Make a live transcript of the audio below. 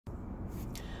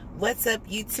What's up,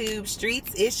 YouTube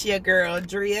streets? It's your girl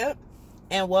Drea,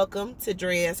 and welcome to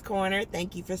Drea's Corner.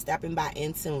 Thank you for stopping by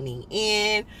and tuning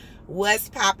in. What's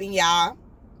popping, y'all?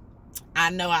 I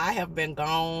know I have been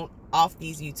gone off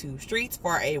these YouTube streets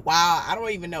for a while. I don't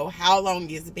even know how long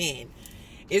it's been.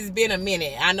 It's been a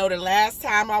minute. I know the last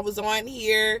time I was on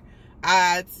here,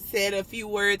 I said a few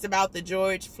words about the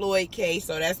George Floyd case,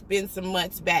 so that's been some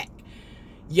months back.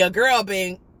 Your girl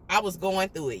I was going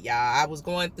through it, y'all. I was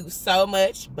going through so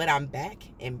much, but I'm back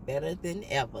and better than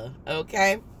ever,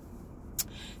 okay?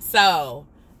 So,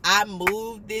 I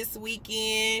moved this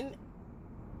weekend,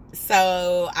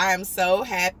 so I'm so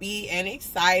happy and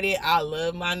excited. I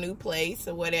love my new place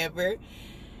or whatever.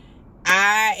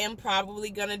 I am probably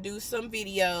going to do some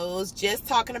videos just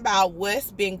talking about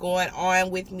what's been going on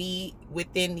with me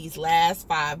within these last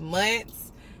 5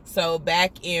 months. So,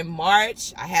 back in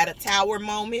March, I had a tower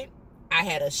moment. I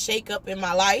had a shakeup in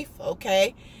my life,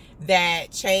 okay,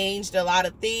 that changed a lot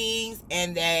of things,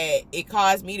 and that it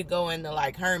caused me to go into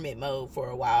like hermit mode for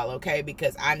a while, okay,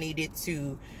 because I needed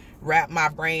to wrap my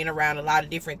brain around a lot of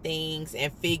different things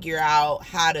and figure out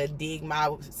how to dig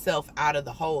myself out of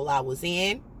the hole I was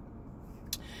in.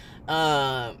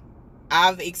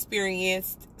 I've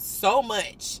experienced so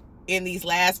much in these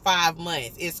last 5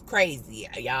 months. It's crazy,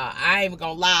 y'all. I ain't even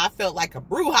gonna lie. I felt like a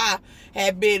bruja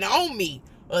had been on me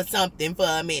or something for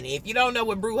a minute. If you don't know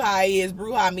what bruja is,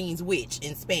 bruja means witch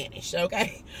in Spanish,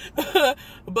 okay?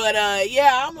 But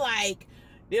yeah, I'm like,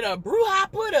 did a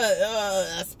bruja put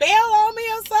a spell on me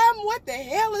or something? What the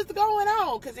hell is going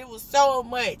on? Because it was so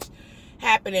much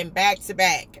happening back to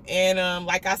back. And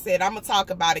like I said, I'm gonna talk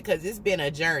about it because it's been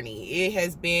a journey. It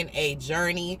has been a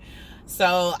journey.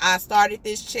 So I started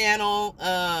this channel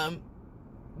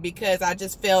because I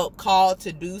just felt called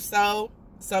to do so.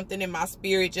 Something in my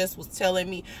spirit just was telling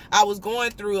me. I was going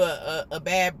through a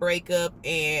bad breakup,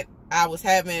 and I was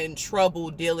having trouble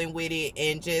dealing with it,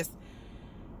 and just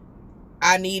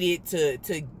I needed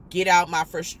to get out my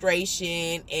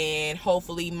frustration, and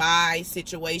hopefully my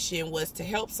situation was to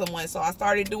help someone. So I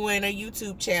started doing a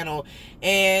YouTube channel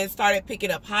and started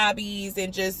picking up hobbies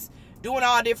and just doing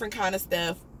all different kind of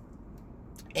stuff.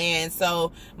 And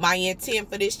so my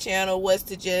intent for this channel was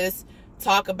to just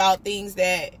talk about things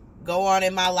that go on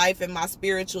in my life and my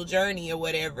spiritual journey or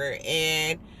whatever.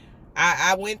 And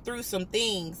I went through some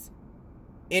things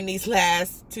in these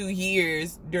last 2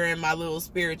 years during my little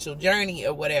spiritual journey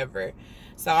or whatever.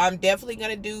 So I'm definitely going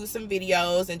to do some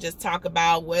videos and just talk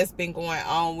about what's been going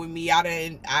on with me.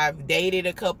 I've dated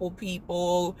a couple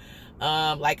people.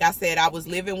 Like I said, I was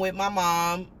living with my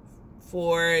mom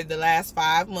for the last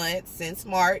 5 months since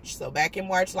March. So back in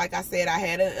March, like I said, I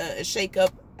had a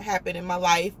shakeup happen in my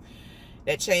life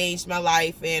that changed my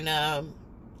life, and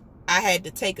I had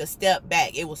to take a step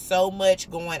back. It was so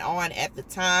much going on at the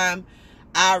time.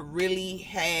 I really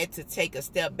had to take a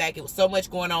step back. It was so much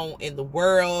going on in the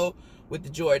world with the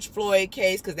George Floyd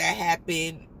case, because that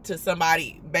happened to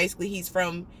somebody. Basically, he's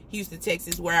from Houston,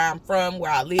 Texas, where I'm from,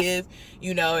 where I live,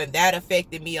 you know, and that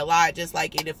affected me a lot, just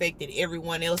like it affected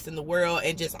everyone else in the world,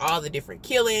 and just all the different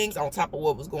killings on top of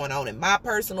what was going on in my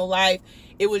personal life.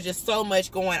 It was just so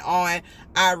much going on.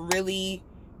 I really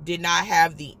did not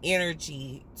have the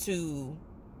energy to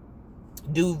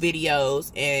do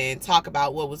videos and talk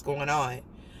about what was going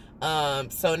on.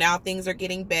 So now things are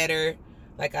getting better.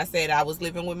 Like I said, I was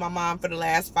living with my mom for the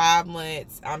last 5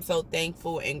 months. I'm so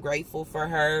thankful and grateful for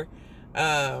her.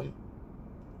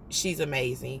 She's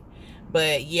amazing.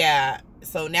 But yeah,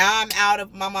 so now I'm out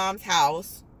of my mom's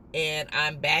house and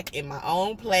I'm back in my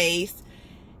own place.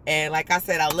 And like I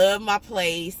said, I love my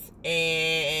place.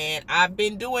 And I've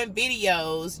been doing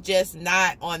videos, just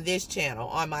not on this channel.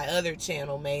 On my other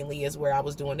channel mainly is where I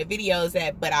was doing the videos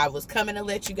at. But I was coming to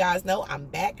let you guys know I'm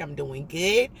back. I'm doing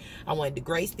good. I wanted to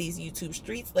grace these YouTube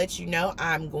streets, let you know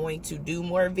I'm going to do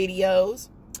more videos.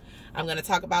 I'm going to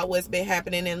talk about what's been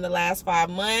happening in the last 5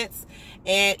 months.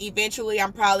 And eventually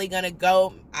I'm probably going to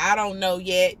go, I don't know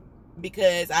yet,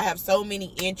 because I have so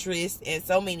many interests and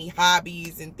so many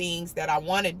hobbies and things that I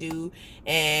want to do.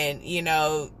 And, you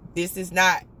know, this is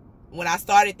not, when I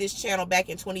started this channel back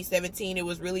in 2017, it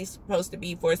was really supposed to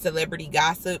be for celebrity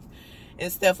gossip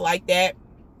and stuff like that.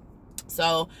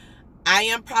 So I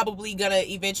am probably going to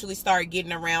eventually start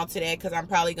getting around to that, because I'm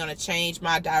probably going to change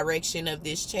my direction of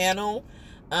this channel.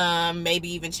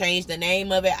 Maybe even change the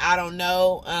name of it. I don't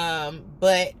know.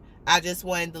 But I just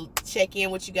wanted to check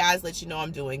in with you guys, let you know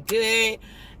I'm doing good,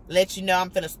 let you know I'm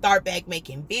going to start back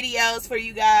making videos for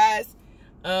you guys.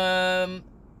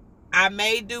 I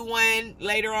may do one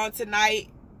later on tonight.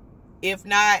 If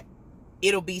not,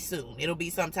 it'll be soon. It'll be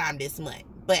sometime this month.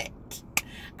 But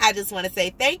I just want to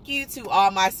say thank you to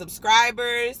all my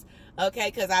subscribers.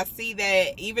 Okay, because I see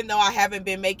that even though I haven't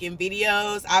been making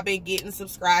videos, I've been getting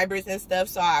subscribers and stuff.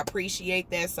 So I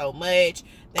appreciate that so much.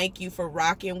 Thank you for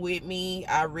rocking with me.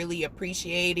 I really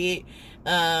appreciate it.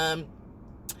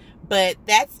 But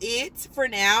that's it for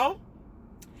now.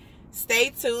 Stay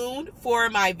tuned for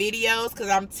my videos because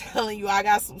I'm telling you, I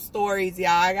got some stories, y'all.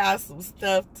 I got some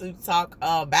stuff to talk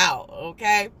about,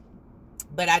 okay?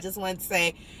 But I just wanted to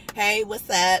say, hey, what's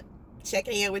up?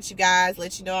 Checking in with you guys,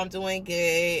 let you know I'm doing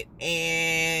good,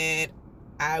 and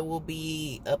I will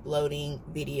be uploading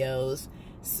videos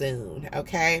soon,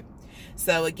 okay?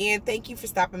 So again, thank you for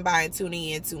stopping by and tuning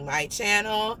into my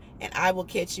channel, and I will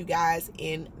catch you guys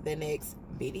in the next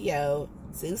video.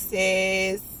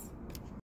 Deuces.